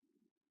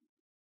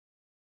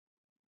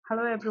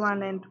Hello,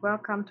 everyone, and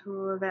welcome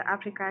to the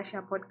Africa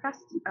Asia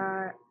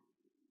podcast.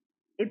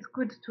 It's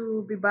good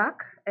to be back,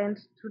 and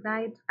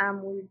tonight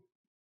I'm with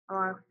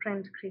our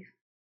friend Chris.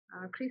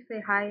 Chris,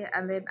 say hi,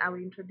 and then I will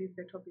introduce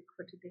the topic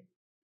for today.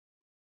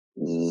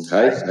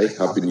 Hi,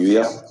 Happy New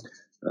Year.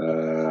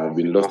 I've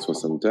been lost for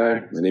some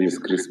time. My name is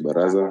Chris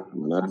Baraza.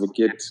 I'm an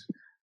advocate,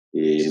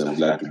 and I'm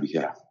glad to be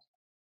here.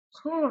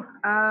 Cool.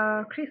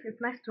 Chris,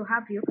 it's nice to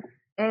have you.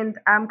 And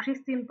I'm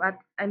Christine,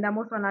 and I'm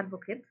also an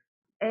advocate.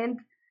 And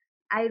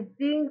I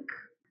think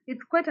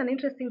it's quite an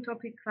interesting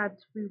topic that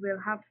we will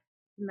have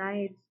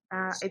tonight.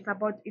 It's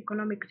about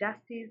economic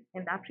justice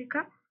in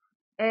Africa.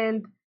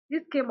 And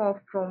this came off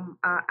from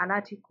an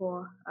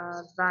article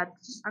that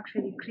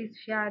actually Chris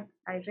shared.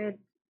 I read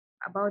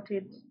about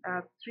it.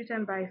 It's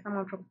written by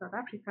someone from South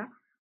Africa.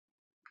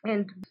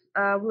 And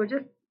we'll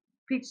just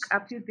pick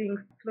a few things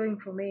flowing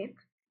from it.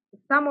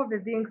 Some of the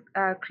things,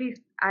 Chris,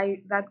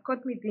 I that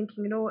got me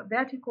thinking. The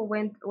article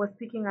was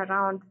speaking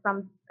around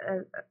some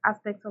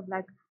aspects of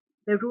like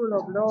the rule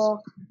of law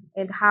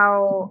and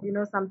how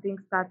some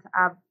things that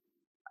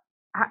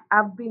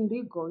have been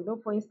legal.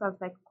 For instance,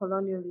 like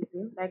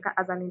colonialism, like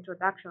as an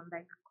introduction,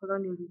 like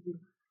colonialism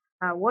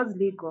was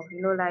legal.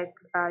 Like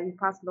you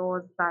pass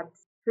laws that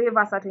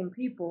favor certain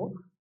people,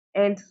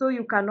 and so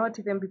you cannot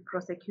even be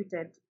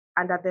prosecuted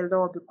under the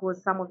law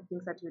because some of the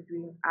things that you're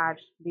doing are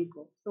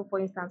legal. So, for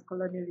instance,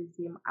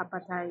 colonialism,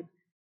 apartheid,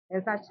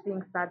 and such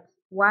things that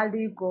were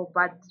legal,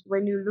 but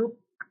when you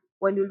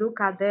look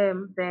at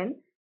them, then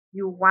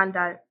you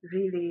wonder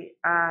really,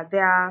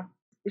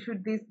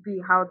 should this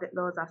be how the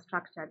laws are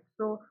structured?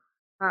 So,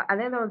 and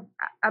then there was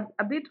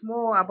a bit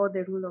more about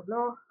the rule of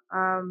law,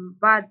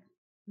 but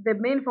the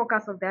main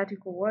focus of the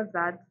article was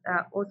that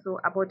also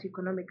about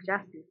economic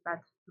justice,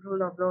 that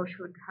rule of law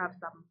should have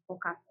some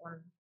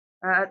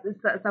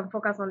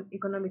focus on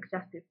economic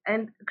justice.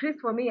 And Chris,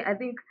 for me, I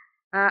think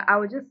I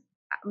will just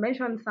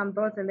mention some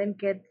thoughts and then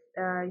get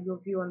your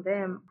view on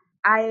them.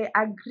 I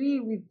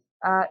agree with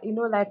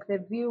like the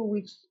view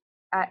which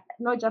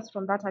not just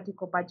from that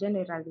article but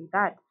generally,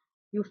 that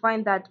you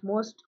find that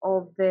most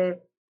of the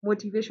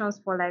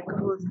motivations for like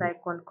rules like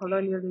on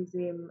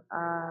colonialism,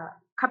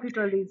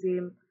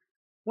 capitalism,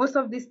 most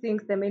of these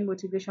things, the main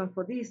motivation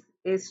for this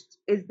is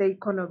the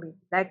economy.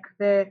 Like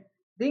the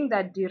thing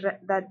that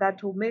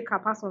will make a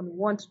person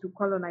want to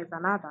colonize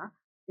another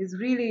is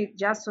really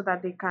just so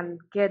that they can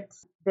get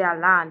their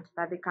land,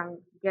 that they can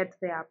get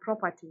their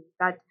property.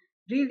 That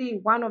really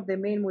one of the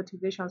main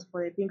motivations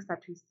for the things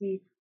that we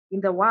see in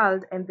the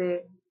world, and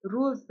the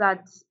rules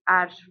that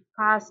are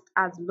passed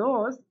as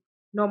laws,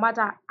 no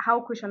matter how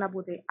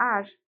questionable they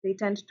are, they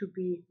tend to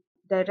be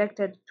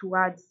directed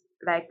towards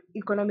like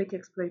economic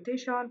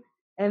exploitation,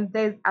 and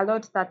there's a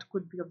lot that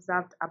could be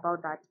observed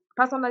about that.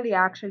 Personally,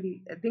 I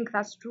actually think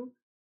that's true.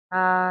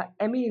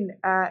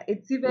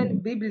 It's even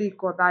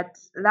biblical that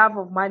love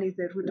of money is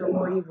the root of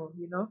all evil.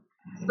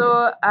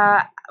 So,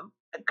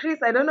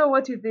 Chris, I don't know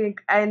what you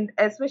think, and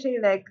especially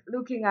like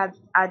looking at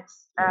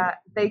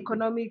the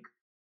economic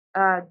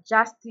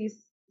justice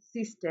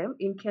system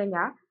in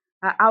Kenya.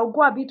 I'll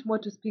go a bit more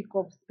to speak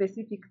of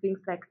specific things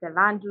like the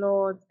land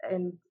laws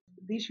and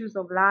the issues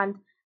of land,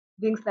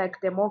 things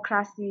like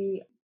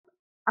democracy.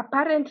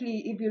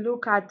 Apparently, if you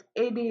look at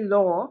any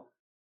law,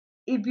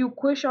 if you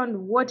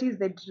question what is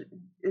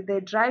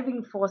the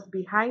driving force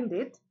behind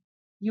it,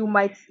 you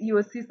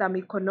will see some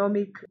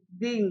economic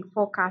being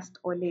focused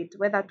on it,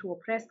 whether to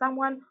oppress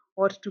someone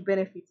or to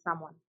benefit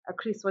someone.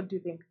 Chris, what do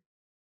you think?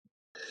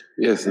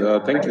 Yes,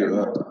 thank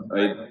you.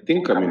 I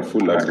think I'm in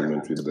full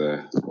agreement with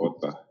the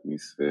author,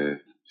 Miss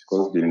she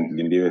calls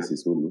Lindiwe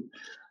Sisulu,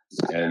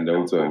 and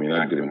also I'm in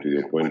agreement with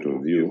your point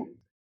of view.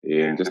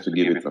 And just to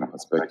give it some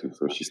perspective,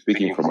 so she's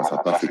speaking from a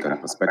South African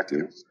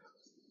perspective,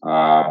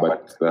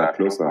 but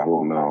closer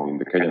home now in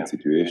the Kenyan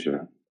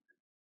situation,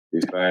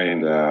 we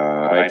find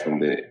right from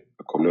the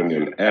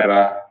colonial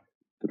era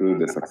through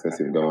the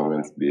successive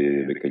governments,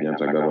 the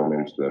Kenyatta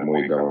government, the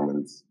Moi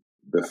governments.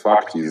 The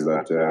fact is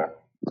that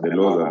the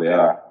laws that they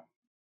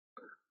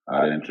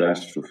are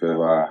entrenched to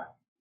favor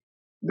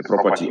the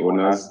property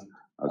owners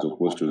as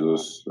opposed to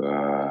those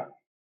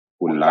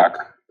who lack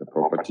the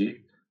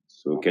property.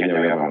 So Kenya,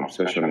 we have an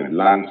obsession with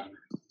land.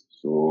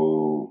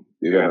 So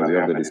even as we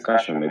have the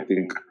discussion, I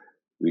think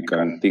we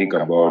can think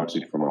about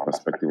it from a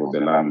perspective of the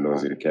land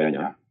laws in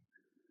Kenya.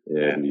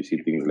 And you see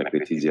things like the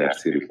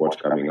TGRC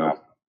report coming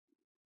up,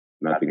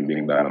 nothing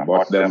being done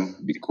about them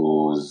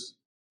because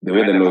the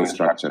way the law is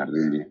structured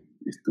really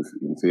is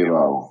in favor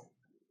of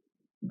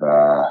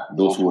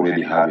those who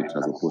already have it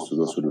as opposed to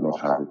those who do not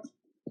have it.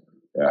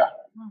 Yeah.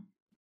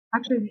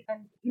 Actually,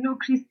 and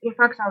Chris, in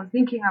fact, I was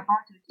thinking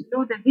about it.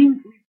 The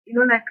thing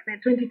with, like the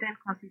 2010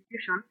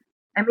 constitution,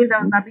 I mean, there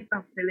was a bit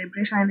of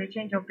celebration and the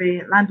change of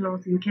the land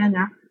laws in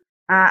Kenya.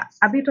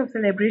 A bit of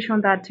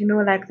celebration that,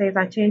 like there's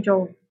a change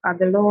of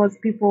the laws,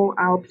 people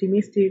are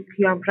optimistic,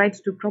 you have rights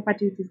to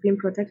property, it is being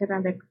protected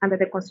under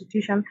the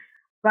constitution.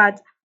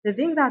 But the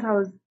thing that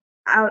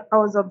I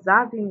was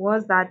observing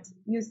was that,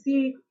 you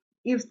see,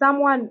 if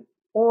someone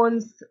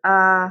owns,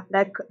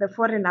 like the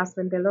foreigners,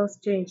 when the laws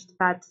changed,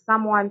 that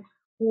someone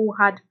who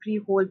had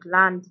freehold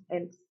land,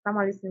 and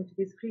someone listening to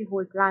this,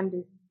 freehold land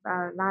is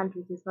land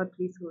which is not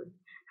leasehold,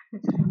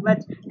 but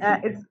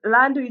it's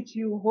land which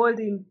you hold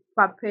in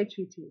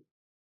perpetuity.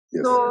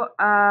 Yes.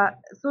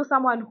 So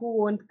someone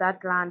who owns that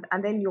land,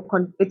 and then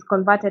it's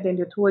converted, and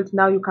you're told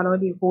now you can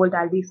only hold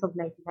a lease of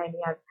 99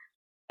 years.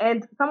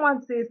 And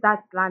someone says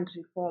that's land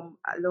reform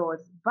laws.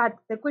 But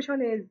the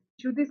question is,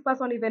 should this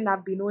person even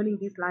have been owning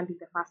this land in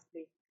the first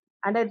place?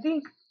 And I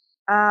think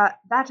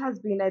that has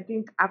been, I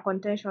think, a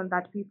contention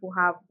that people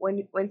have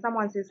when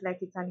someone says like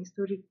it's an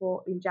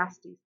historical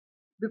injustice,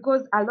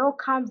 because a law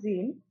comes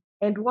in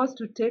and wants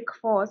to take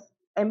force.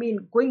 I mean,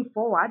 going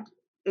forward,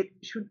 it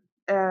should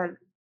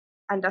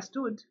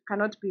understood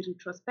cannot be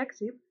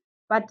retrospective,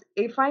 but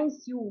it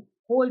finds you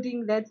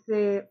holding, let's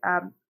say,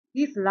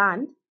 this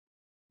land.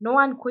 No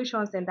one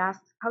questions and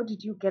asks, how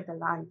did you get the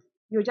land?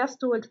 You're just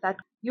told that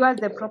you, as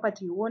the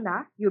property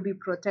owner, you'll be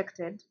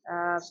protected.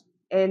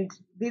 And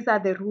these are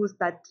the rules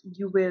that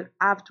you will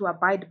have to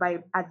abide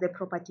by as the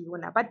property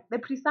owner. But the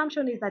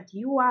presumption is that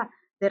you are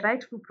the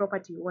rightful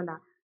property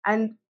owner.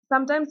 And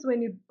sometimes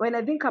when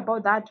I think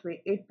about that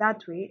way,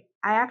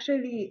 I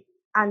actually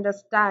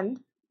understand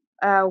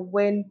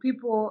when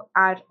people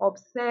are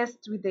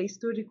obsessed with the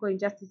historical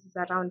injustices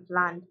around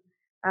land.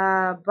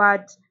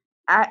 But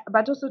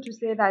also to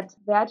say that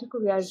the article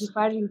we are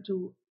referring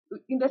to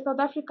in the South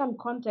African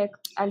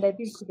context, and I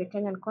think the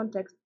Kenyan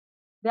context,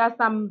 there are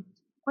some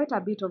quite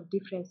a bit of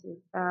differences.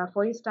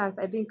 For instance,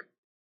 I think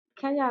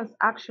Kenyans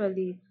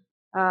actually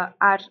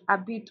are a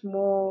bit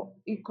more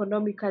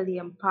economically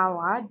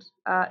empowered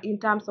in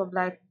terms of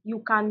like you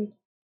can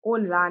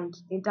own land,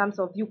 in terms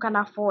of you can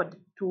afford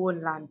to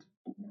own land.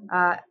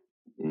 Uh,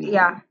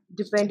 yeah,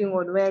 depending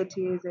on where it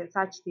is and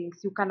such things,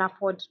 you can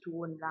afford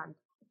to own land.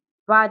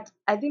 But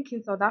I think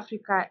in South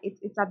Africa,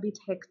 it's a bit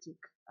hectic.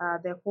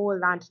 The whole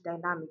land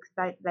dynamics.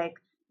 That like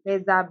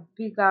there's a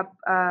bigger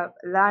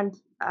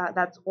land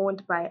that's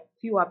owned by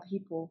fewer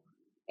people,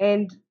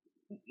 and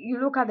you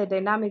look at the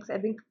dynamics. I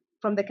think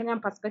from the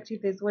Kenyan perspective,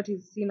 there's what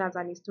is seen as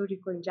an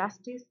historical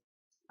injustice.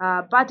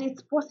 But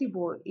it's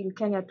possible in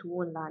Kenya to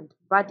own land.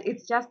 But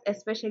it's just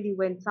especially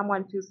when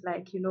someone feels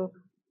like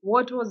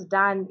what was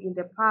done in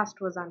the past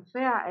was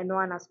unfair and no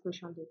one has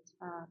questioned it.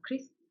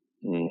 Chris.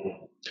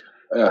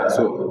 Yeah,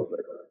 so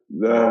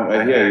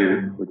I hear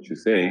you, what you're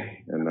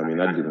saying, and I'm in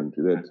agreement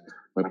with that.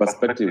 My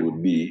perspective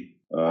would be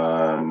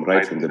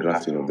right from the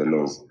drafting of the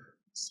laws.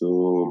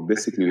 So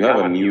basically, we have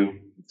a new,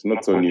 it's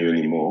not so new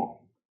anymore,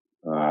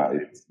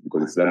 it's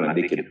because it's done a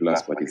decade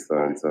plus, but it's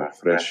a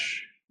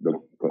fresh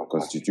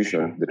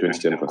constitution, the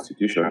 2010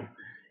 constitution.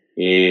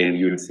 And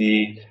you'd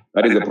see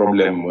that is a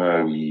problem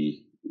where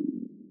we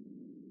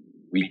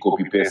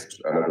copy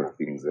paste a lot of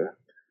things.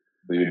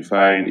 So you'd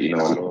find in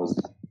our laws,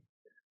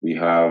 we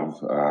have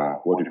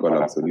what we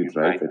call absolute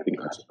rights, I think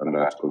under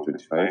Article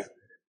 25,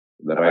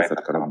 the rights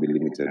that cannot be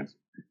limited.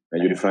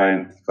 And you'd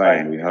find,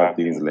 fine, we have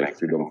things like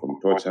freedom from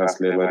torture,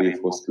 slavery,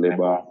 forced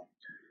labor,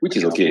 which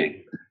is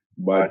okay.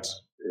 But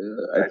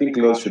I think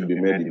laws should be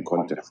made in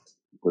context.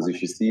 Because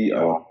if you see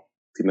our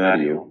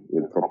scenario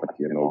with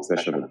property and our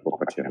obsession with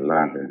property and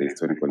land and the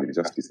historical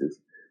injustices,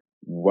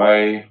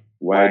 why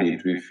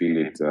did we feel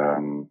it?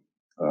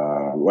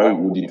 Why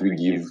wouldn't we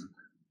give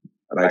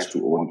right to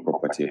own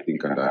property, I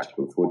think under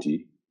Article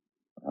 40,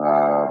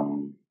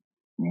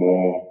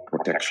 more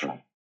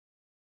protection?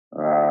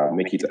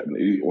 Make it,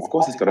 of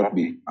course, it cannot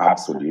be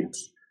absolute,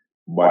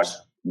 but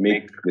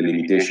make the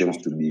limitations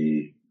to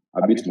be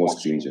a bit more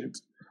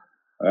stringent.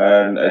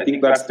 And I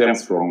think that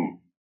stems from,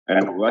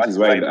 and that is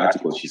why in the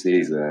article she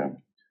says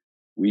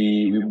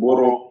we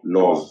borrow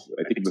laws.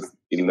 I think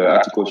in the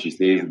article she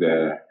says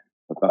the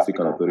South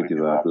African authorities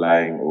are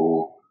applying,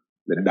 or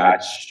the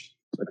Dutch,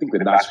 I think the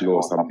Dutch law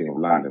or something of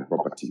land and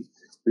property.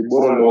 We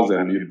borrow laws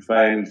and you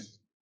find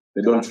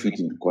they don't fit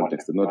into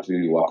context. They don't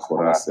really work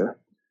for us.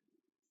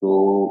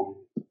 So,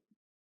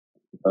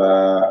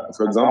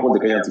 for example, the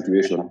Kenyan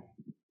situation,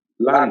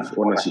 land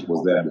ownership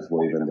was there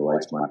before even the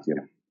white man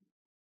came.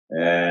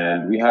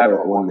 And we had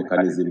our own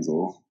mechanisms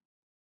of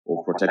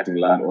protecting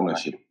land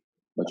ownership.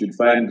 But you'd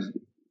find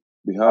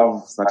we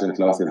have certain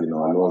clauses in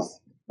our laws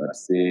that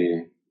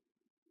say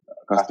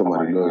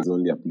customary law is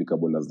only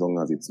applicable as long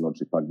as it's not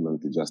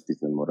repugnant to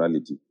justice and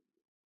morality,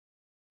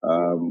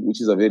 which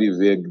is a very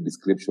vague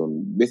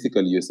description.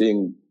 Basically, you're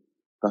saying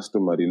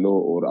customary law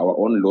or our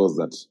own laws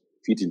that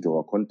fit into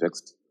our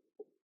context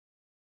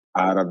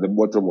are at the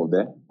bottom of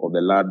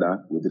the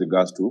ladder with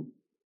regards to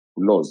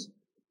laws.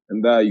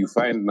 And there you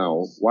find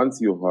now, once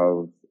you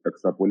have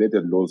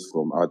extrapolated laws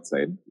from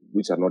outside,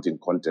 which are not in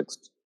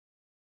context,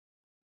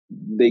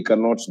 they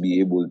cannot be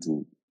able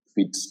to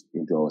fit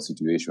into our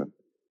situation.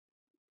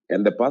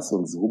 And the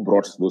persons who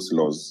brought those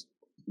laws,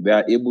 they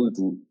are able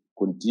to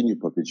continue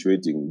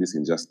perpetuating these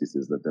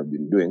injustices that they've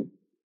been doing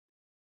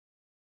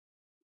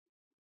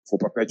for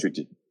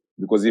perpetuity.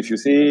 Because if you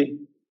say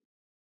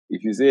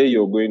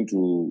you're going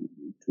to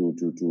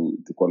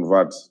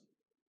convert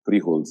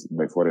freeholds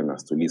by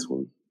foreigners to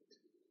leaseholds,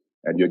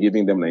 and you're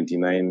giving them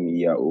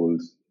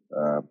 99-year-old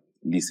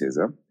leases,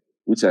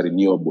 which are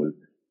renewable,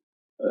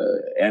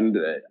 And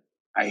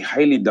I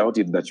highly doubt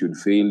it that you'd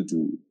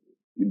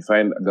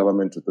find a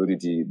government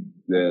authority,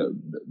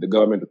 the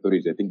government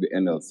authority, I think the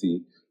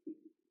NLC,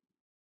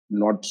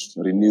 not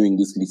renewing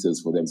these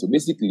leases for them. So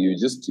basically,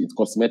 it's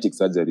cosmetic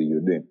surgery you're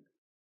doing,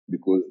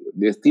 because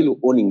they're still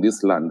owning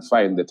this land.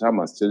 Fine, the term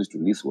has changed to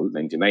leasehold,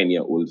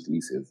 99-year-old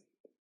leases,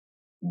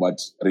 but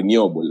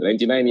renewable.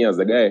 99 years,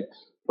 the guy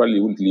probably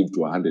won't live to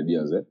 100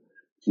 years.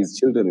 His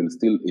children will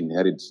still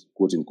inherit,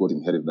 quote unquote,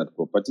 inherit that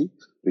property,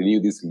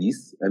 renew this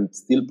lease, and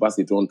still pass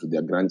it on to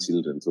their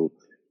grandchildren. So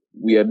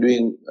we are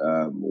doing,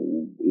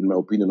 in my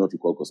opinion, what we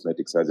call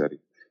cosmetic surgery.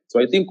 So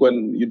I think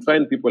when you'd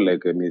find people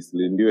like Ms.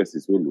 Lindiwe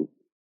Sisulu,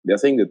 they're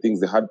saying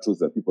the hard truths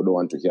that people don't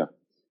want to hear,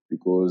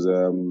 because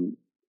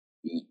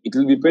it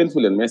will be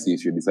painful and messy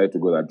if you decide to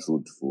go that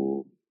route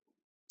for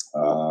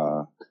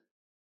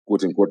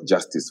quote unquote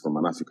justice from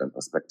an African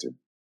perspective,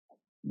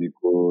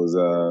 because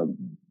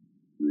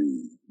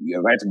we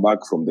are right back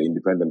from the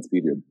independence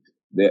period.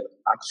 The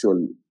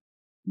actual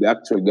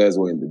guys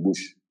who were in the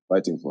bush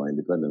fighting for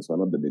independence were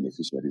not the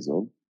beneficiaries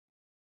of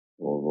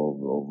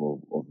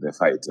the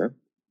fight.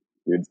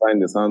 You'd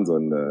find the sons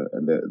and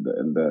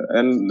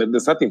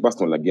there's nothing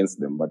personal against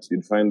them, but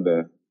you'd find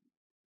the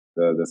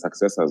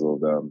successors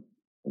of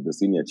the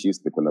senior chiefs,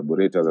 the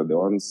collaborators, are the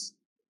ones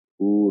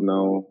who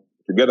now,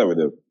 together with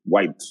the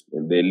white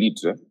and the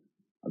elite,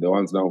 are the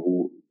ones now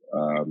who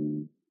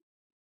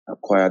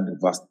acquired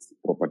vast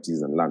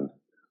properties and land.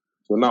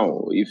 So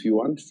now, if you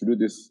want to do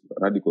this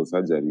radical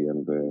surgery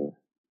and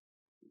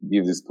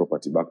give this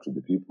property back to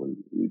the people,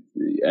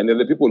 and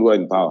the people who are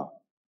in power,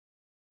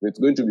 it's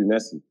going to be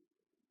messy.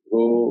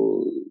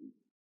 So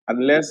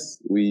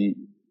unless we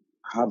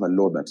have a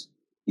law that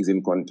is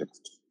in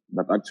context,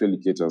 that actually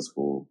caters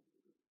for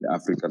the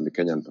African, the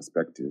Kenyan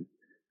perspective,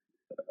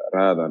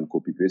 rather than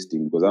copy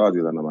pasting, because ours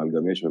is an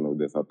amalgamation of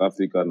the South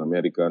African,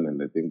 American,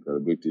 and I think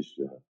British.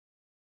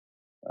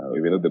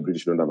 Even though the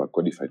British don't have a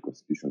codified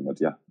constitution, but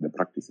yeah, the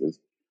practices,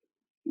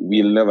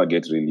 we'll never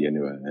get really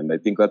anywhere. And I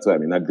think that's why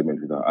I'm in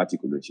agreement with our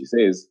article when she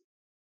says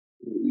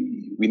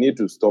we need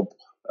to stop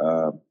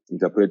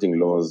interpreting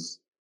laws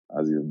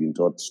as you've been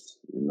taught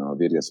in our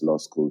various law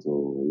schools,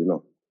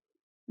 or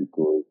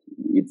because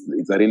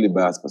it's a really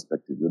biased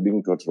perspective. You're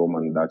being taught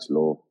Roman Dutch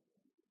law.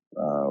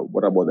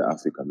 What about the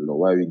African law?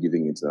 Why are we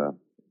giving it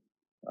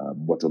a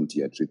bottom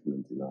tier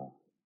treatment in our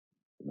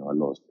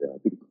laws? Yeah, I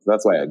think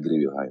that's why I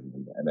agree with her,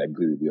 and I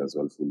agree with you as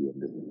well fully on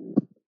this.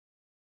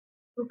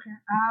 Okay.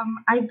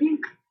 I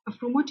think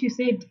from what you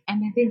said,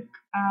 and I think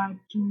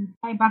to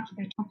tie back to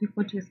the topic,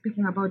 what you're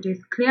speaking about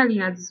is clearly,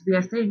 as we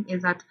are saying,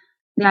 is that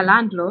there are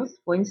land laws,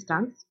 for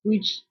instance,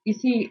 which you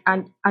see,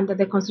 and under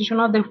the constitution,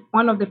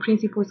 one of the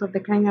principles of the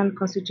Kenyan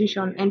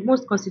constitution, and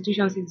most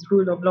constitutions, is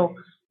rule of law,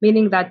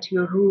 meaning that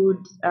you're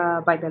ruled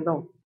by the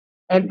law.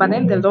 But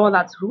then the law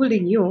that's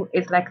ruling you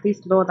is like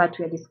this law that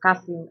we're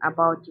discussing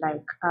about,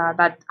 like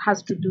that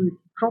has to do with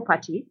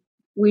property,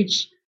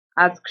 which,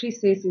 as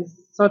Chris says,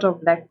 is sort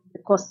of like the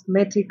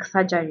cosmetic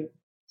surgery.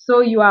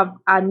 So you have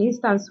an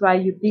instance where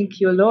you think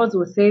your laws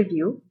will save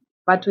you,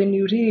 but when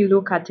you really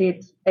look at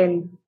it,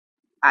 and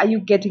are you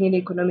getting any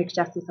economic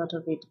justice out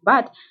of it?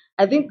 But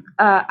I think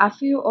a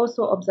few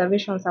also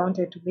observations I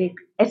wanted to make,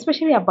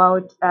 especially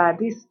about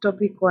this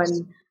topic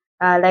on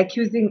like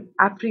using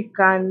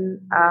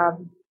African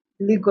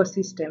legal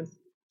systems.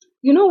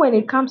 When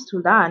it comes to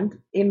land,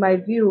 in my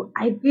view,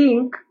 I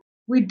think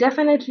we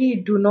definitely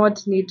do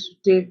not need to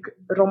take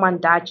Roman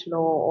Dutch law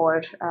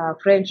or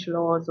French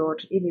laws or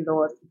any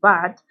laws,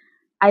 but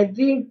I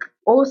think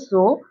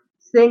also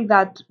saying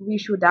that we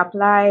should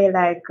apply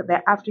like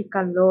the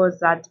African laws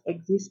that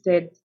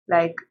existed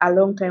like a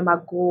long time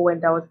ago when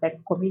there was like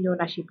communal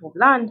ownership of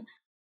land,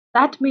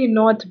 that may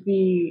not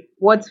be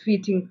what's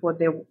fitting for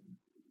the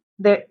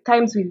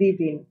times we live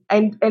in.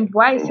 And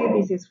why I say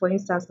this is, for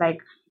instance,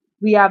 like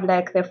we have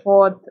like the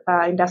fourth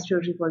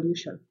industrial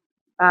revolution.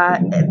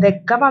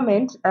 The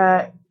government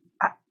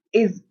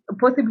is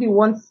possibly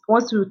wants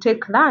to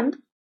take land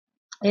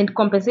and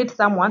compensate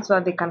someone so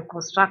that they can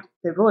construct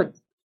the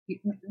roads.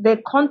 The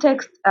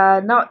context,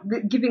 now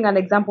giving an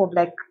example of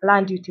like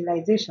land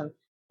utilization.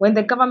 When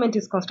the government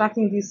is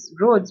constructing these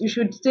roads, you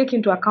should take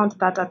into account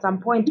that at some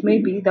point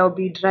maybe there will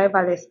be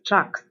driverless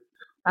trucks.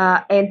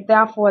 And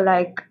therefore,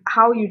 like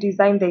how you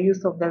design the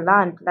use of the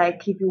land,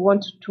 like if you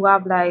want to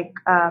have like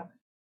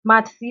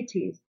smart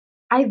cities,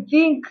 I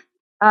think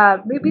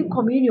maybe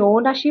communal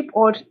ownership,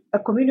 or a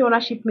communal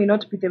ownership may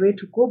not be the way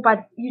to go,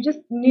 but you just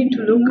need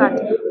to look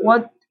at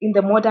what in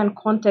the modern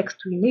context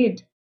we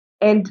need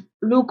and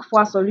look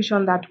for a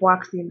solution that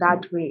works in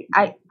that way.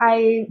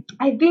 I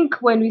think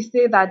when we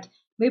say that,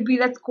 maybe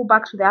let's go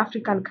back to the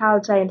African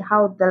culture and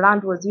how the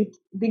land was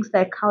things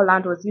like how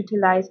land was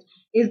utilized.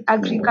 Is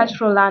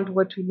agricultural land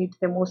what we need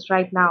the most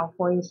right now,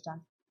 for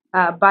instance?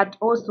 But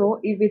also,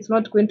 if it's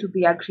not going to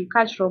be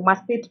agricultural,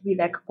 must it be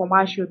like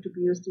commercial to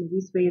be used in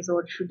these ways,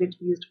 or should it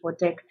be used for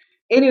tech?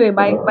 Anyway,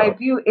 my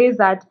view is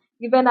that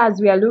even as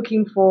we are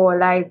looking for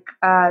like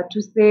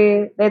to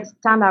say let's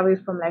turn away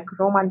from like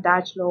Roman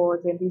Dutch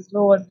laws and these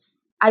laws,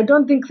 I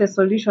don't think the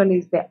solution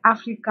is the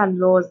African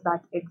laws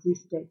that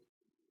existed.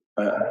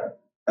 Uh,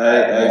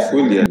 I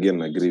fully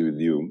again agree with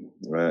you.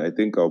 I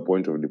think our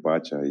point of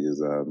departure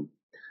is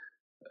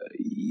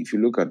if you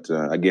look at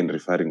again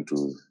referring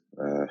to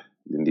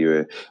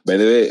Lindiwe. By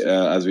the way,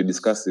 as we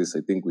discuss this,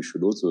 I think we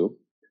should also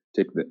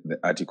take the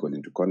article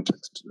into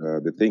context.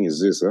 The thing is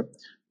this: I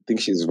think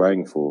she'd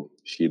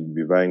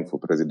be vying for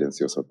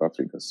presidency of South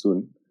Africa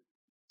soon.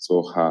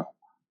 So her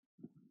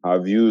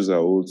views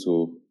are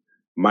also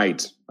I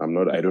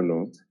don't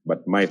know,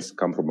 but might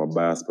come from a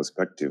biased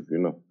perspective,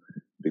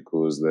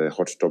 because the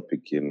hot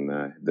topic in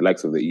the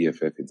likes of the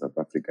EFF in South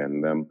Africa,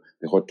 and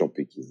the hot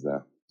topic is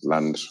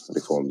land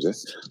reforms.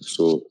 Yes?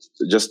 So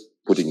just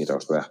putting it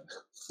out there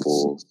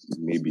for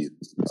maybe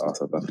a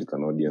South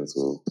African audience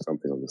or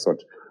something of the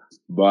sort.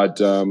 But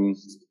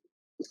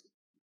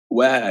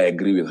where I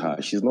agree with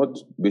her, she's not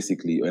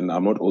basically, and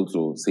I'm not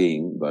also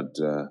saying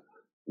that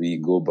we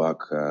go back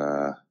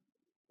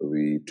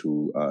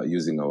to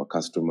using our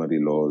customary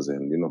laws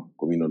and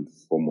communal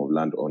form of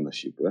land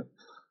ownership.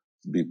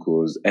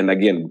 Because it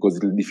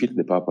will defeat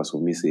the purpose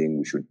of me saying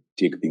we should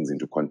take things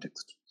into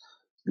context.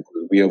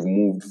 Because we have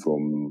moved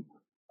from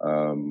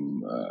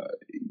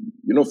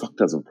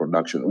factors of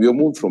production. We have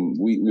moved from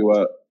we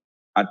were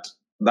at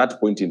that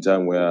point in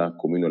time where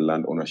communal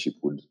land ownership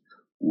would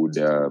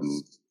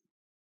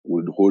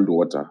hold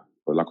water,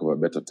 for lack of a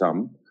better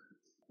term.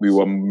 We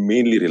were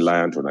mainly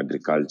reliant on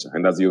agriculture,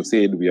 and as you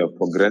said, we have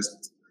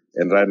progressed.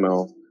 And right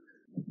now,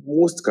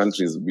 most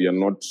countries we are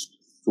not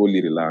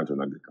solely reliant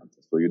on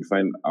agriculture. So you'd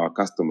find our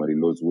customary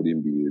laws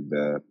wouldn't be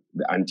the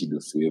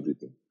antidote to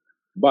everything.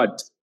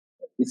 But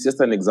it's just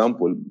an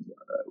example.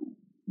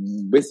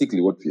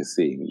 Basically, what we're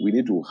saying, we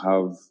need to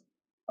have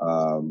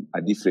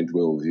a different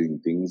way of viewing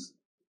things,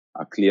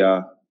 a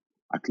clearer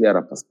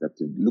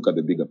perspective. Look at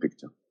the bigger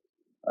picture.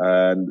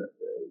 And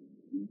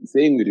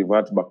saying we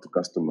revert back to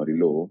customary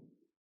law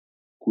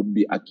could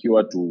be a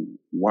cure to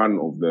one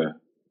of the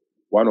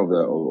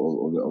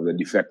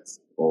defects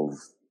of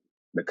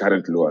the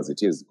current law as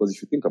it is. Because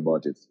if you think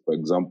about it, for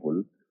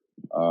example,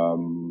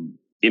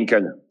 in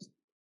Kenya,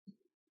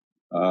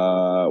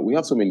 we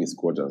have so many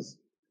squatters,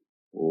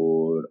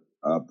 or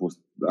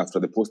after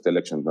the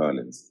post-election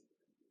violence,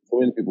 so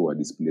many people were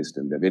displaced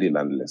and they're very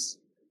landless.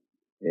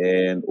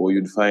 Or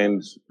you'd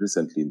find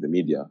recently in the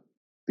media,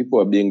 people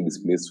are being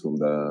displaced from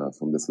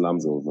the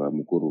slums of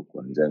Mukuru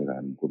kwa Njenga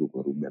and Mukuru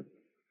kwa Ruben,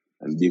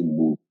 and being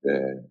moved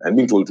and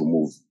being told to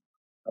move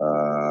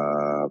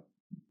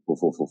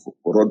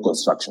for road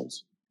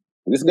constructions.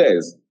 These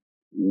guys,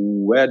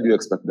 where do you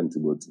expect them to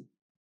go to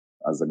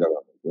as a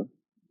government? Yeah?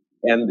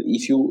 And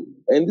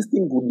this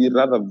thing would be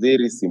rather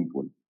very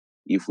simple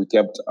if we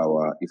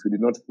did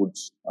not put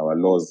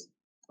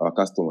our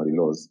customary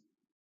laws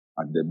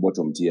at the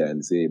bottom tier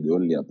and say they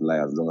only apply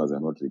as long as they're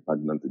not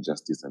repugnant to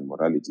justice and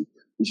morality,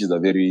 which is a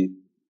very,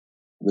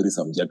 very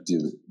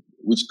subjective,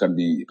 which can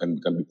be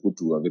put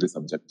to a very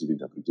subjective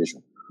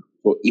interpretation.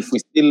 So if we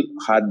still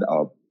had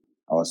our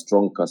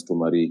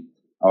customary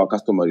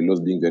laws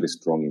being very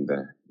strong in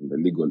the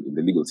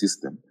legal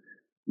system,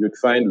 you'd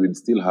find we'd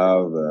still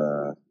have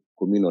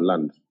communal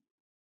land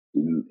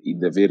in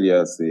the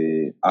various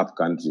up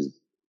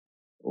countries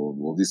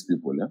of these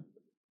people. Yeah?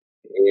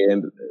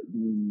 And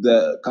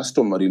the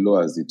customary law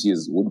as it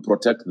is would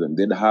protect them.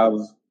 They'd have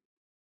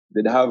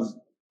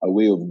a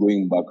way of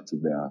going back to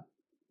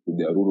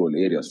their rural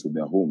areas, to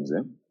their homes,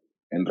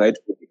 and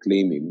rightfully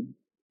claiming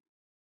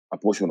a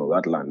portion of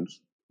that land,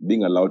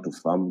 being allowed to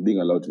farm, being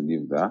allowed to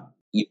live there,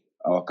 if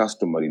our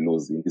customary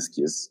laws in this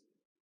case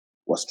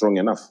were strong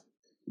enough.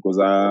 Because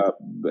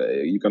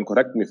you can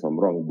correct me if I'm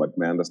wrong, but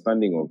my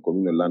understanding of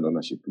communal land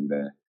ownership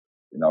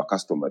in our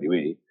customary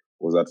way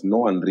was that no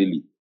one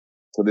really.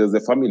 So there's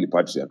the family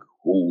patriarch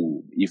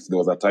who, if there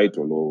was a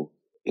title or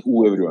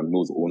who everyone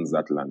knows owns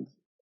that land,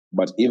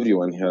 but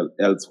everyone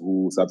else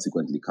who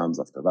subsequently comes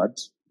after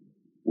that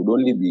would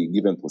only be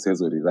given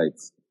possessory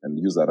rights and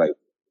user rights,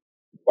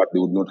 but they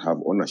would not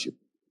have ownership.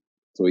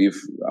 So if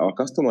our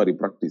customary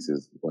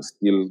practices were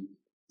still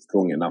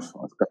strong enough,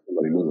 our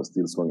customary laws were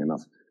still strong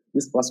enough,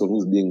 this person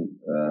who's being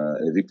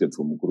evicted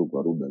from Mukuru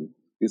kwa Ruben,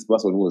 this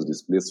person who was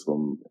displaced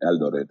from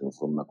Eldoret or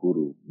from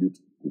Nakuru due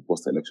to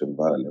post-election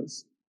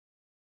violence,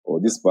 or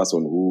this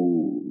person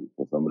who,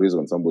 for some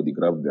reason, somebody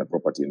grabbed their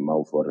property in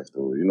Mau Forest,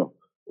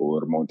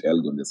 or Mount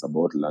Elgon, there's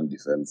about land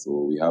defense,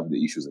 so we have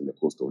the issues in the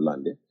coast of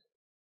land.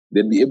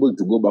 They'd be able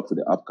to go back to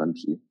the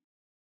upcountry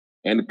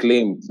and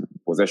claim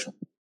possession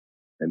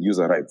and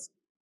user rights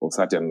of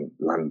certain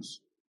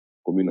lands,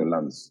 communal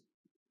lands,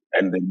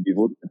 and then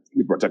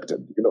be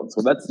protected.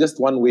 So that's just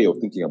one way of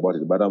thinking about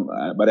it. But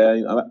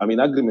I'm in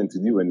agreement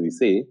with you when we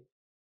say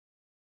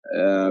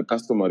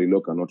customary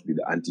law cannot be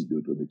the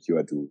antidote or the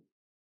cure to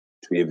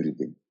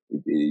everything.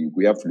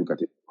 We have to look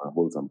at it from a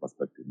wholesome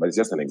perspective. But it's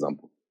just an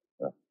example.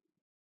 Yeah.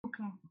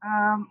 Okay.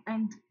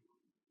 And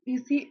you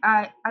see,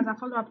 as a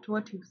follow up to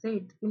what you've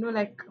said,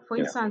 like for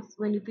instance,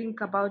 when you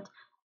think about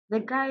the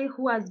guy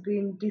who has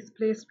been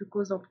displaced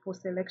because of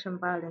post-election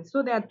violence,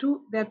 so there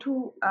are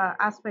two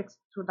aspects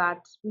to that,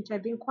 which I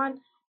think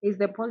one is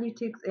the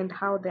politics and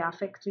how they're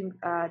affecting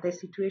the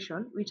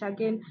situation, which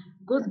again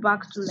goes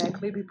back to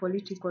like maybe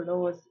political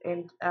laws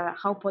and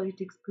how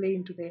politics play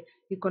into the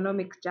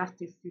economic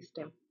justice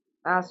system.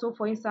 So,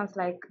 for instance,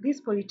 like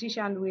this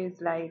politician who is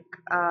like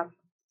on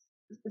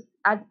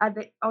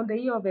the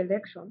year of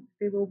election,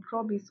 they will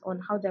promise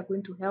on how they're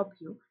going to help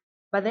you,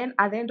 but then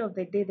at the end of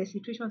the day, the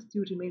situation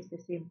still remains the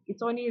same.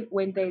 It's only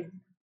when there's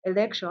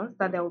elections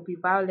that there will be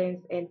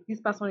violence and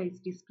this person is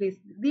displaced.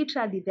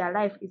 Literally, their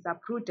life is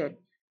uprooted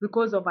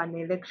because of an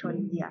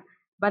election year.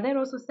 But then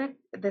also,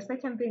 the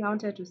second thing I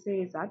wanted to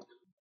say is that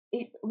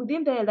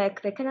within the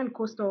Kenyan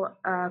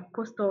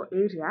coastal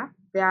area,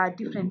 there are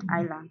different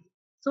islands.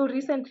 So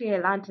recently, I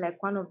learned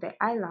like one of the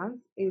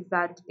islands is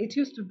that it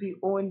used to be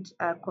owned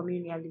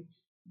communally,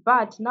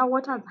 but now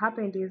what has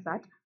happened is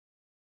that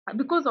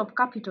because of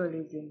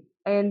capitalism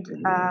and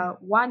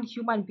one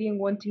human being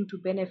wanting to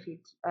benefit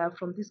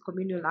from this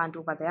communal land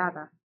over the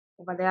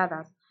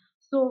others,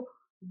 so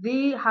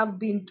they have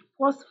been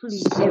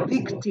forcefully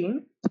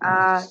evicting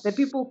the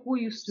people who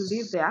used to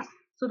live there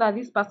so that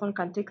this person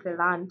can take the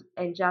land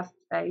and just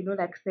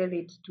like sell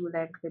it to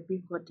like the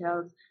big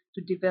hotels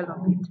to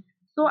develop it.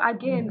 So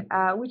again,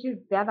 which is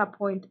the other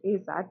point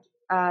is that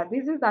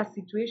this is a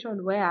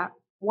situation where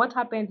what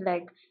happened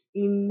like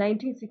in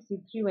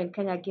 1963 when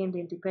Kenya gained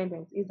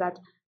independence is that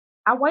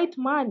a white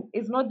man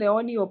is not the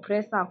only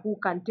oppressor who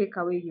can take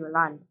away your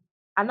land.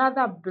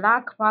 Another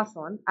black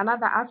person,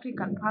 another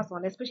African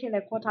person, especially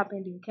like what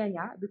happened in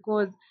Kenya,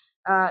 because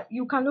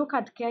you can look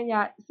at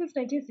Kenya since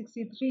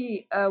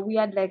 1963, we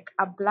had like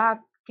a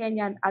black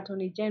Kenyan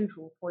attorney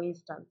general, for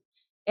instance,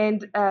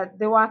 and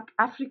there were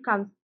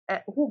Africans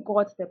who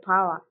got the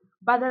power,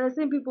 but they're the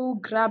same people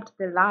who grabbed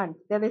the land.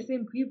 They're the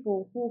same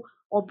people who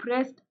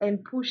oppressed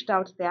and pushed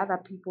out the other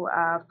people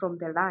from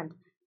the land.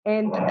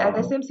 And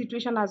the same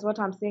situation as what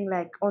I'm saying,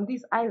 like on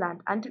this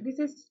island, and this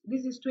is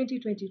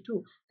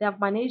 2022. They have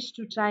managed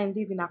to try and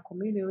live in a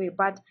communal way,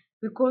 but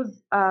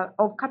because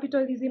of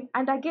capitalism,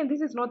 and again,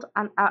 this is not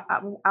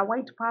a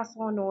white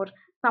person or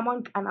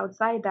someone an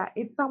outsider.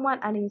 It's someone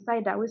an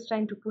insider who is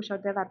trying to push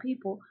out the other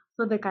people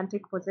so they can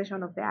take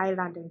possession of the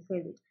island and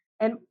sell it.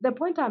 And the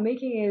point I'm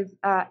making is,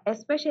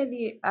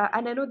 especially,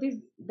 and I know this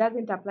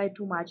doesn't apply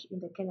too much in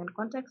the Kenyan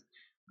context,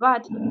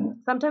 but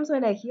sometimes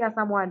when I hear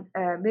someone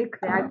make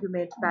the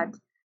argument that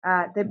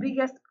the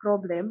biggest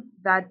problem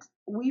that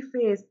we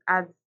face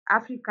as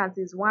Africans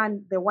is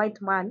one, the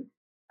white man,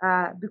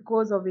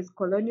 because of his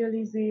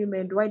colonialism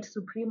and white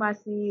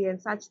supremacy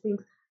and such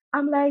things,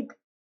 I'm like,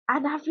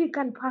 an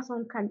African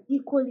person can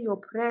equally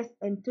oppress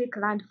and take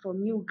land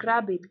from you,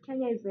 grab it.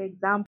 Kenya is the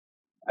example.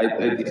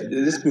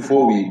 Just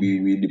before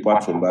we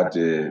depart from that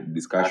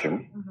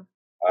discussion,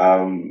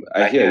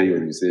 I hear you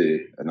when you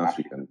say an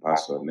African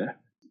person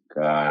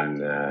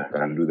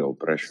can do the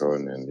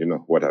oppression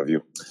and what have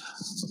you.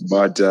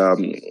 But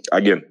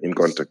again, in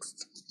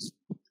context.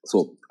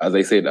 So as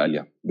I said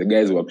earlier, the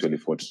guys who actually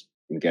fought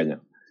in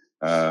Kenya.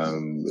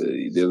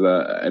 There's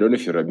I don't know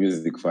if you're a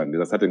music fan.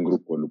 There's a certain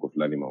group called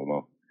Lukoflani Mau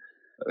Mau.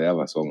 They have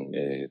a song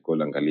called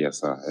Angalia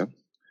Sa.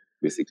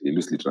 Basically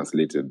loosely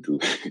translated to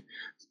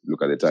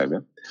look at the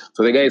time.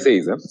 So the guy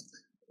says,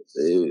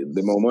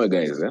 the Mau Mau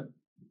guys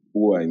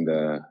who are in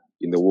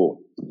the war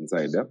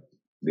inside,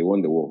 they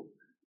won the war.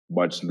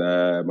 But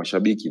the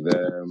Mashabiki,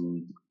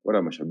 what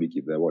are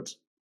Mashabiki?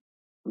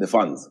 The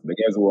fans, the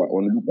guys who are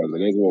onlookers, the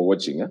guys who are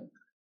watching, are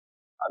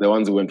the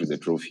ones who went to the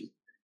trophy.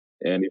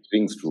 And it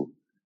rings true.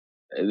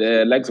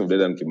 The likes of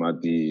Dedan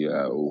Kimathi,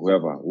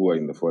 whoever, who are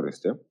in the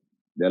forest,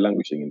 they're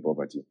languishing in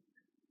poverty.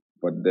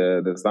 But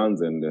the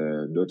sons and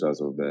the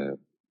daughters of the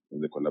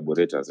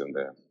collaborators and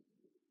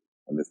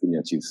the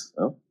senior chiefs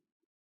are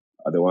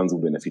the ones who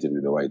benefited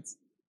with the whites.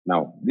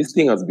 Now, this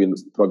thing has been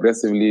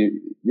progressively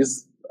and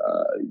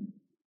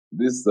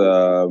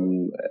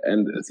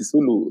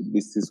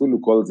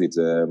Sisulu calls it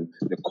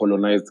the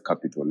colonized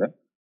capital.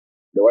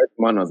 The white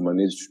man has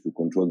managed to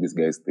control this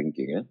guy's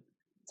thinking.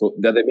 So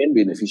they're the main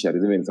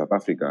beneficiaries, even in South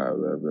Africa.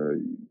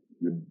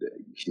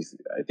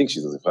 I think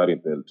she's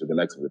referring to the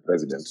likes of the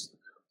president,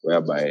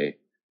 whereby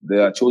they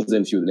are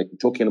chosen few, like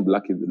token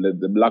black,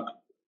 the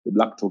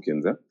black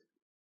tokens.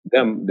 They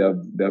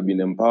have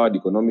been empowered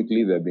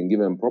economically. They have been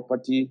given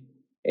property,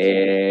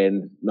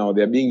 and now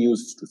they are being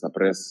used to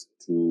suppress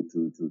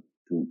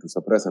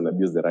suppress and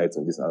abuse the rights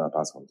of these other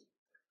persons.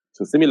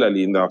 So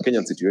similarly, in our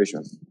Kenyan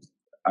situation,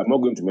 I'm not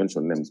going to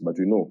mention names, but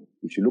we know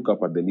if you look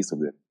up at the list of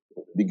the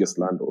biggest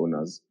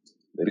landowners,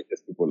 the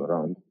richest people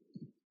around,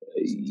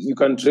 you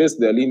can trace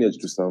their lineage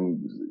to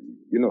some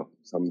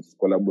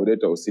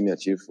collaborator or senior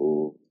chief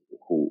or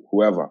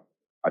whoever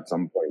at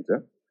some point.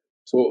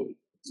 So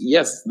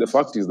yes, the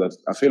fact is that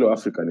a fellow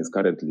African is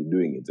currently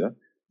doing it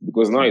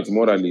because now it's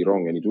morally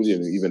wrong and it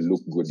wouldn't even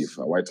look good if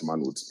a white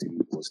man was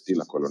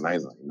still a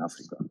colonizer in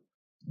Africa.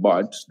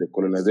 But the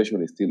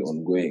colonization is still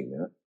ongoing.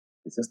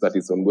 It's just that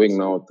it's ongoing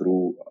now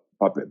through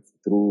puppets,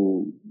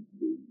 through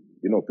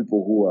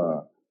people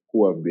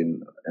who have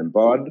been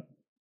empowered.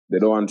 They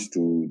don't want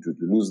to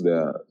lose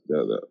their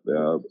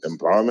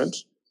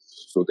empowerment,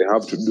 so they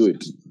have to do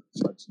it.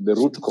 But the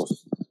root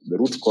cause, the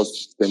root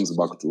cause stems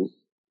back to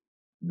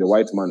the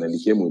white man, and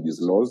he came with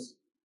his laws,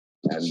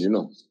 and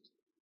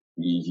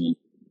he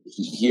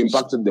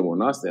impacted them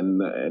on us,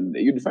 and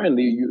you'd find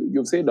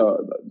you've said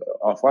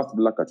our first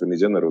black attorney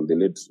general, the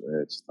late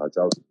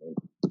Charles.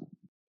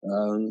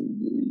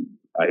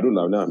 I don't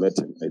know, I've never met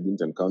him. I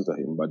didn't encounter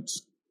him, but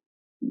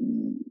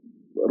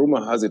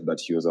rumor has it that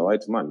he was a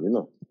white man.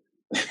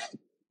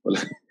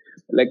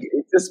 Like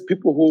it's just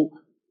people who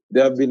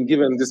they have been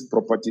given this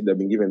property, they've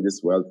been given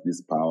this wealth,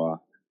 this power,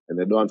 and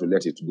they don't want to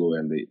let it go,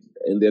 and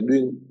they're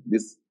doing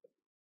this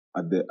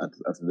at the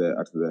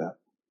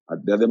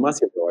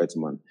mercy of the white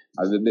man.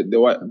 As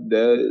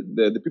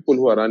the people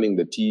who are running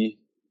the tea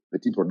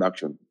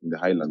production in the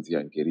highlands here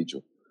in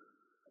Kericho,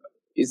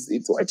 it's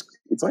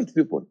white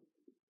people.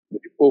 The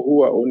people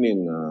who are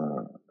owning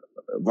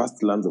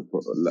vast lands of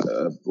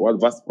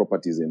vast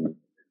properties in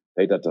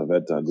Taita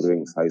Taveta,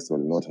 growing sisal,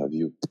 not have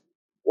you.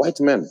 White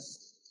men.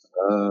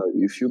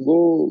 If you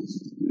go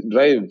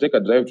take a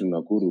drive to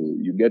Nakuru,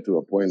 you get to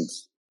a point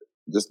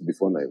just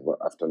before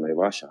after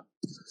Naivasha.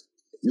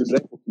 You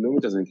drive for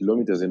kilometers and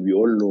kilometers, and we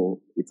all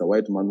know it's a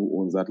white man who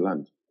owns that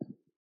land.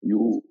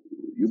 You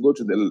go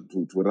to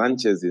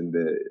ranches in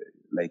the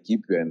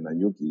Laikipia and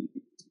Nanyuki.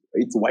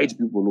 It's white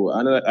people who,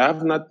 and I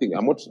have nothing.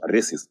 I'm not a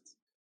racist.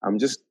 I'm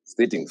just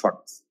stating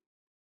facts.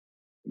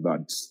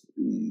 But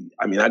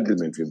I'm in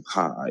agreement with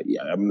her.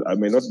 I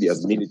may not be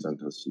as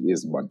militant as she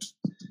is, but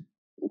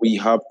we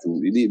have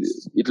to.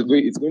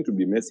 It's going to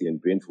be messy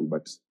and painful,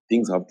 but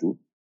things have to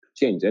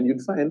change. And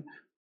you'd find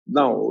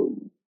now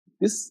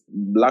this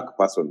black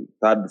person,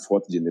 third,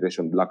 fourth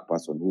generation black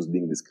person who's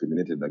being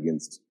discriminated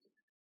against,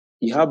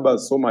 he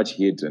harbors so much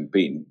hate and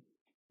pain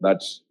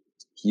that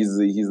he's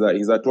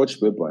a torch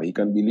paper. He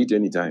can be lit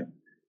anytime.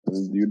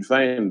 And you'd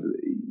find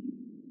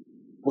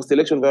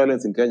post-election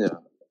violence in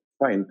Kenya.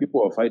 Fine,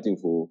 people are fighting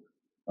for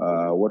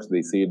what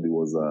they said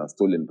was a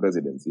stolen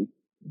presidency,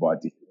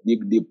 but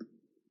deep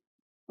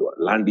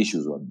land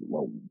issues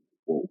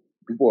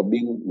people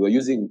were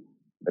using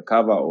the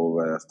cover of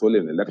a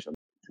stolen election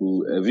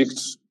to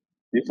evict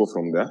people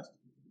from there.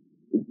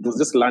 It was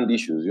just land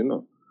issues,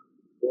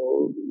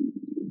 So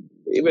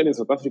even in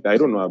South Africa, I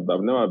don't know.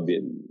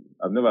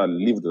 I've never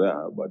lived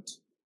there, but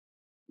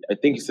I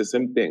think it's the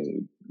same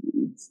thing.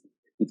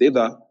 It's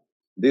either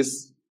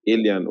this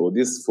alien or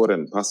this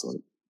foreign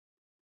person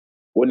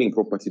owning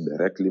property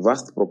directly,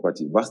 vast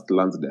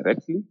lands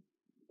directly,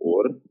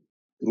 or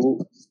through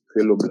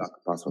fellow black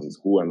persons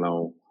who are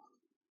now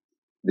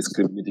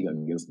discriminating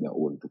against their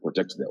own to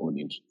protect their own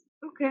interests.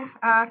 Okay,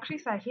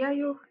 Chris, I hear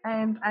you,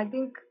 and I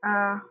think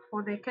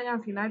for the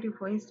Kenyan scenario,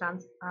 for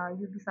instance,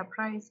 you'd be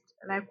surprised,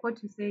 like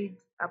what you said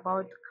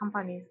about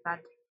companies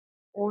that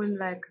own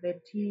like the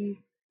tea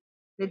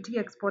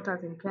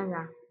exporters in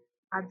Kenya.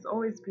 Has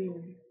always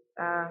been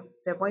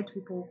the white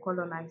people who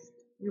colonized.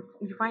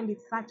 You find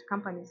it such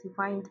companies. You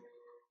find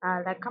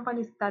like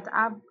companies that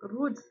have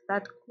roots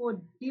that go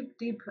deep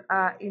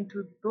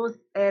into those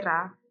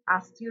era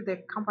are still the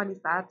companies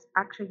that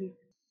actually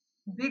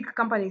big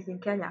companies in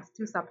Kenya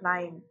still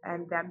supplying,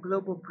 and they're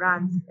global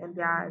brands, and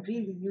they are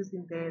really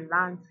using the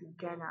lands in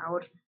Kenya,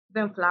 or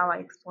even flower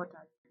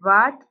exporters.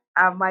 But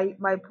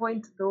my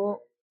point though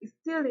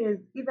still is,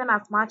 even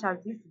as much as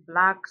this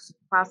black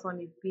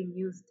person is being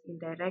used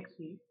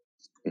indirectly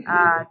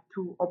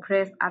to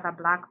oppress other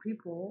black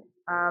people,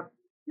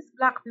 these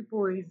black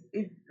people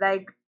is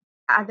like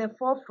at the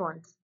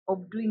forefront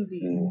of doing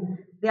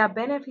this. They are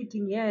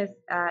benefiting, yes,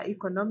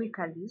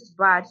 economically,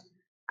 but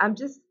I'm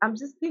just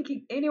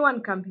thinking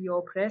anyone can be your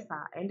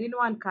oppressor, and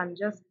anyone can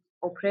just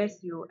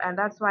oppress you, and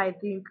that's why I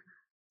think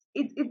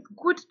it's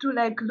good to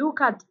like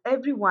look at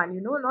everyone,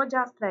 not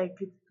just like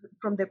it's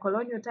from the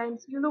colonial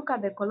times. You look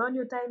at the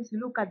colonial times, you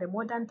look at the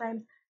modern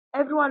times,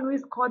 everyone who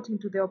is caught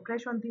into the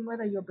oppression thing,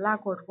 whether you're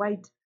black or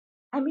white.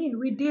 I mean,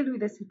 we deal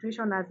with the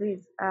situation as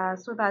is,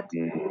 so that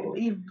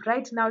if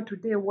right now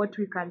today what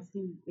we can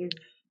see is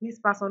this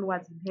person who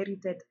has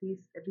inherited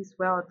this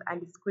wealth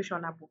and it's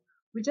questionable.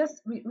 We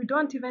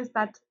don't even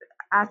start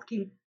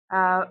asking,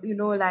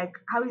 like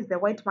how is the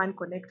white man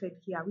connected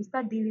here? We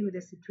start dealing with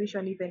the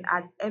situation even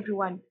as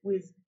everyone who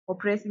is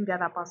oppressing the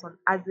other person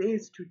as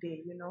is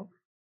today.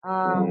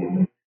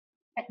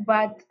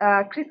 But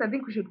Chris, I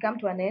think we should come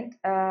to an end.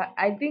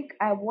 I think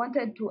I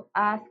wanted to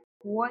ask,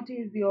 what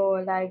is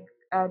your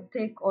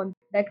take on,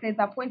 like, there's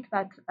a point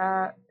that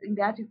in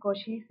the article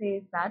she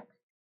says that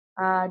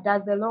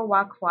does the law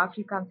work for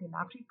Africans in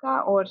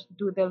Africa, or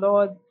do the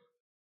laws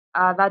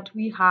that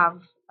we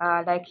have,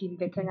 like in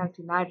the Kenyan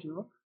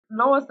scenario,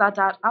 laws that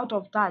are out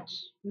of touch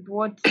with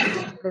what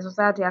the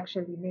society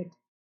actually needs?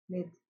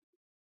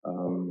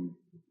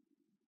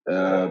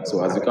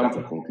 So as we come to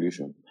a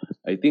conclusion,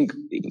 I think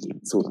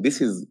so.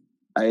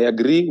 I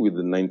agree with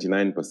the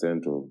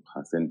 99% of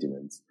her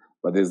sentiments,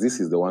 but this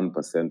is the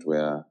 1%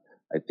 where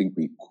I think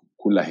we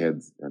cooler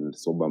heads and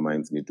sober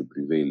minds need to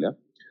prevail. Yeah?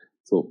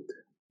 So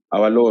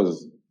our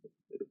laws,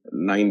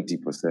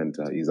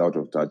 90% is out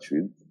of touch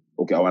with.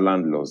 Okay, our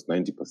land laws,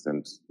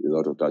 90% is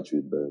out of touch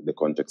with the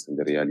context and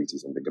the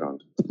realities on the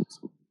ground.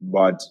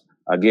 But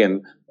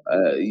again,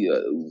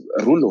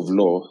 a rule of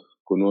law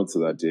connotes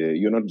that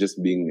you're not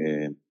just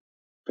being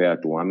fair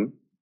to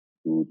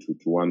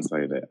one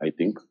side. I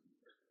think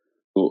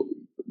so.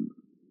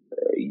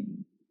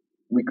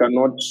 We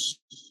cannot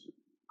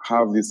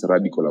have this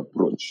radical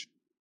approach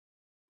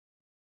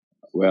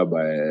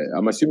whereby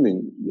I'm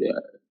assuming,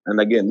 and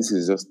again, this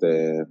is just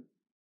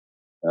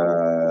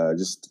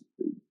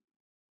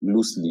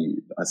loosely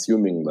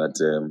assuming that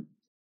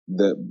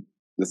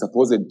the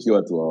supposed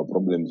cure to our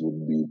problems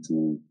would be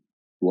to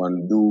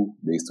undo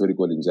the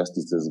historical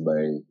injustices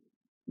by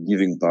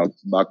giving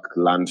back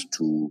land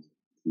to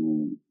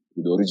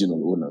the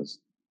original owners.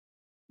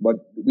 But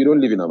we don't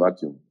live in a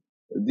vacuum.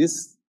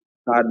 This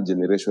third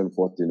generation,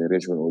 fourth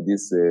generation, or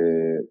this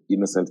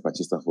innocent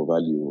purchaser for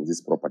value of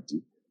this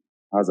property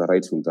has a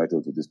rightful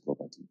title to this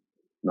property.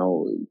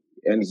 Now,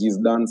 and he's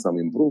done some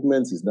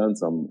improvements, he's done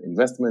some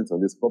investments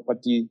on this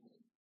property.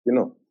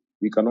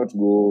 We cannot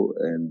go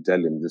and tell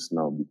him this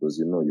now because,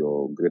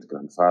 your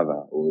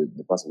great-grandfather or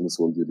the person who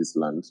sold you this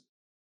land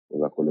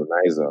was a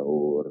colonizer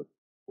or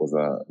was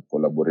a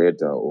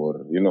collaborator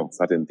or,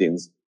 certain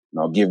things.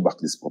 Now give back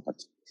this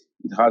property.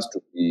 It has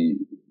to be,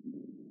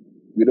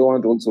 we don't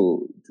want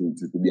also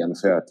to be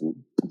unfair to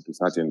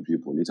certain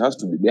people. There has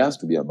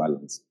to be a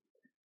balance.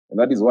 And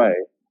that is why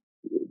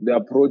the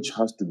approach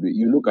has to be,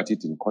 you look at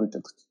it in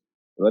context.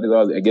 That is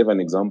why I gave an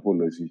example.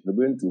 If you're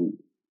going to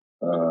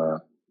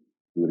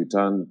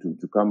return,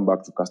 to come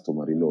back to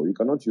customary law, you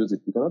cannot use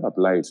it, you cannot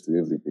apply it to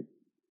everything.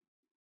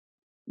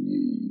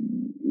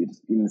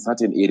 In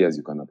certain areas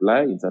you can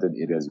apply, in certain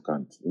areas you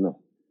can't,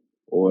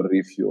 Or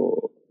if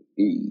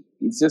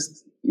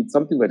it's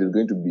something that is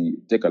going to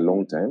take a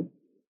long time,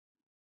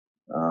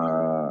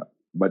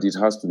 but it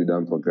has to be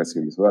done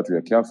progressively so that we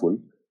are careful.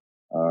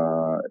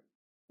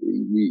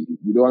 We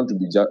don't want to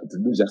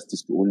do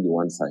justice to only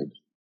one side,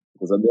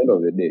 because at the end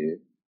of the day,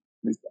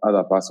 these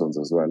other persons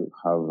as well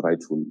have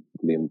rightful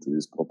claim to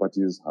these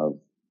properties, have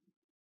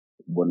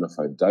bona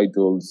fide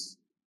titles.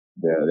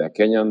 They're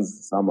Kenyans.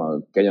 Some are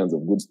Kenyans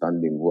of good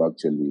standing who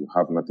actually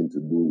have nothing to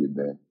do with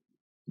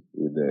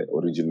the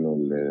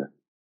original,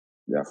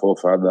 their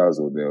forefathers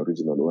or the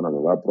original owners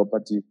of that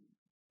property.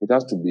 It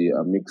has to be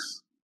a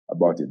mix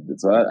about it.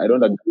 So I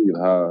don't agree with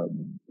her.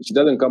 She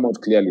doesn't come out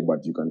clearly,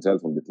 but you can tell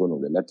from the tone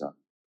of the letter.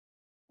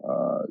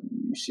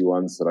 She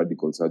wants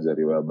radical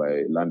surgery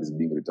whereby land is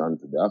being returned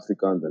to the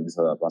Africans and these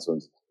other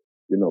persons.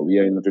 We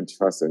are in the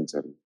 21st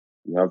century.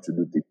 We have to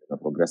do things in a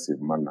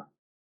progressive manner.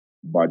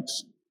 But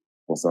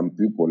for some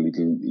people,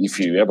 if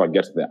you ever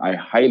get there, I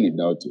highly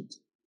doubt it.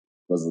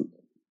 Because,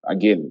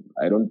 again,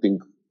 I don't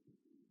think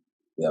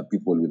there are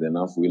people with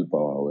enough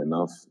willpower or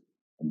enough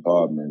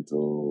empowerment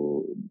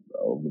or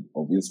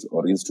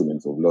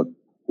instruments of law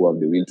who have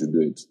the will to do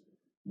it.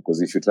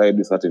 Because if you try to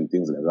do certain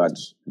things like that,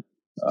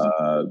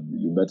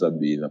 you better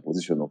be in a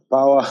position of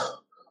power,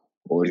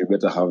 or you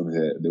better have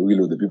the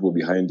will of the people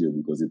behind you,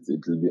 because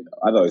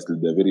otherwise it will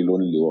be a very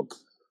lonely walk.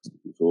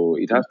 So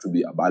it has to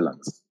be a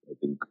balance, I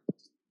think.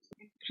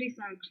 Chris,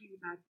 I agree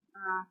with that.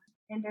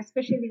 And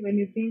especially when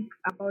you think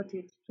about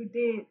it,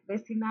 today the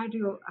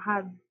scenario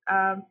has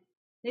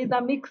there's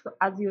a mix,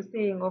 as you're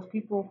saying, of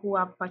people who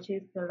have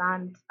purchased the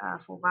land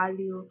for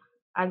value,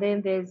 and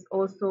then there's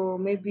also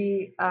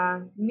maybe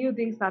new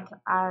things that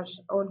are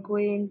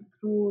ongoing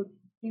through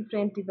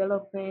different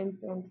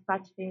developments and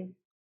such things,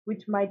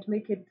 which might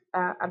make it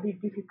a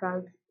bit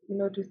difficult,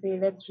 to say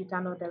let's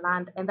return on the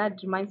land. And that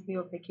reminds me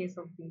of the case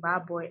of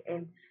Zimbabwe,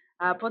 and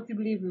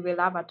possibly we will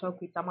have a talk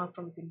with someone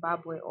from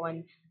Zimbabwe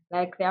on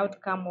like the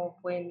outcome of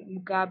when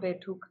Mugabe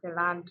took the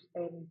land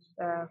and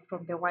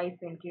from the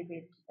whites and gave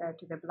it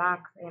to the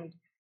blacks, and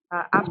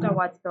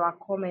afterwards there were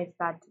comments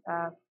that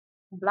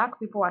black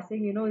people were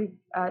saying,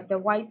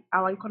 the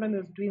our economy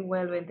was doing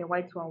well when the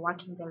whites were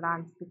working the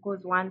lands,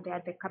 because one, they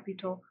had the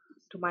capital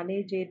to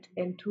manage it,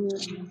 and two,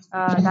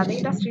 that the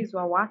industries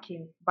were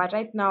working. But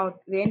right now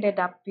they ended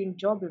up being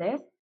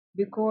jobless,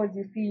 because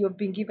you see you've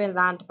been given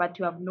land but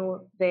you have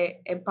the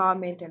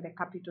empowerment and the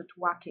capital to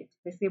work it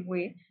the same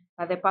way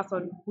that the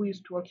person who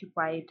used to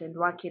occupy it and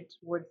work it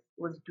was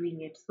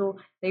doing it. So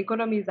the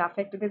economy is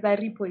affected. There's a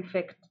ripple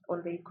effect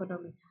on the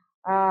economy.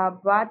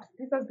 But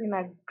this has been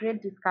a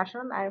great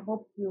discussion. I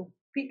hope you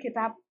pick it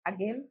up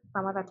again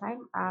some other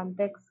time.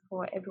 Thanks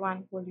for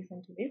everyone who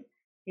listened to this.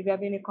 If you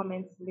have any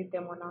comments, leave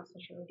them on our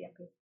social media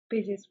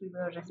pages. We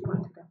will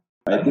respond to them.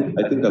 I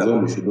think as well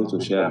we should also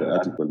share the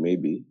article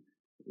maybe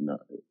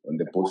on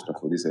the poster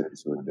for this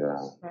episode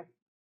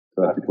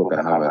so that people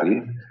can have a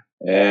read.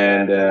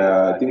 And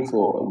I think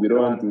we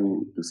don't want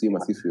to seem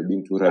as if we're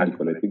being too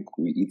radical. I think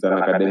it's an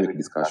academic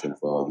discussion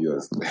for our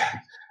viewers.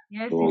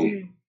 Yes, So it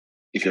is.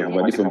 if you have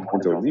a different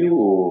point of view,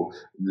 or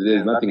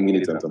there's nothing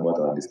militant about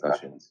our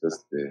discussion, it's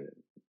just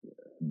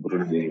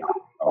broadening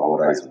our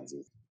horizons.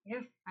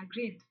 Yes,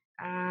 agreed.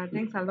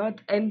 Thanks a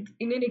lot. And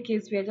in any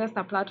case, we are just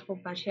a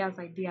platform that shares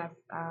ideas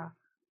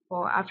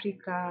for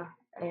Africa,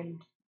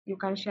 and you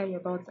can share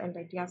your thoughts and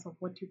ideas of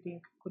what you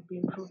think could be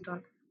improved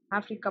on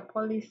Africa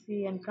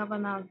policy and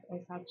governance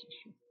and such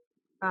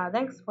issues.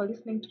 Thanks for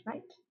listening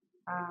tonight.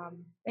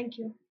 Thank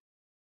you.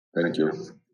 Thank you.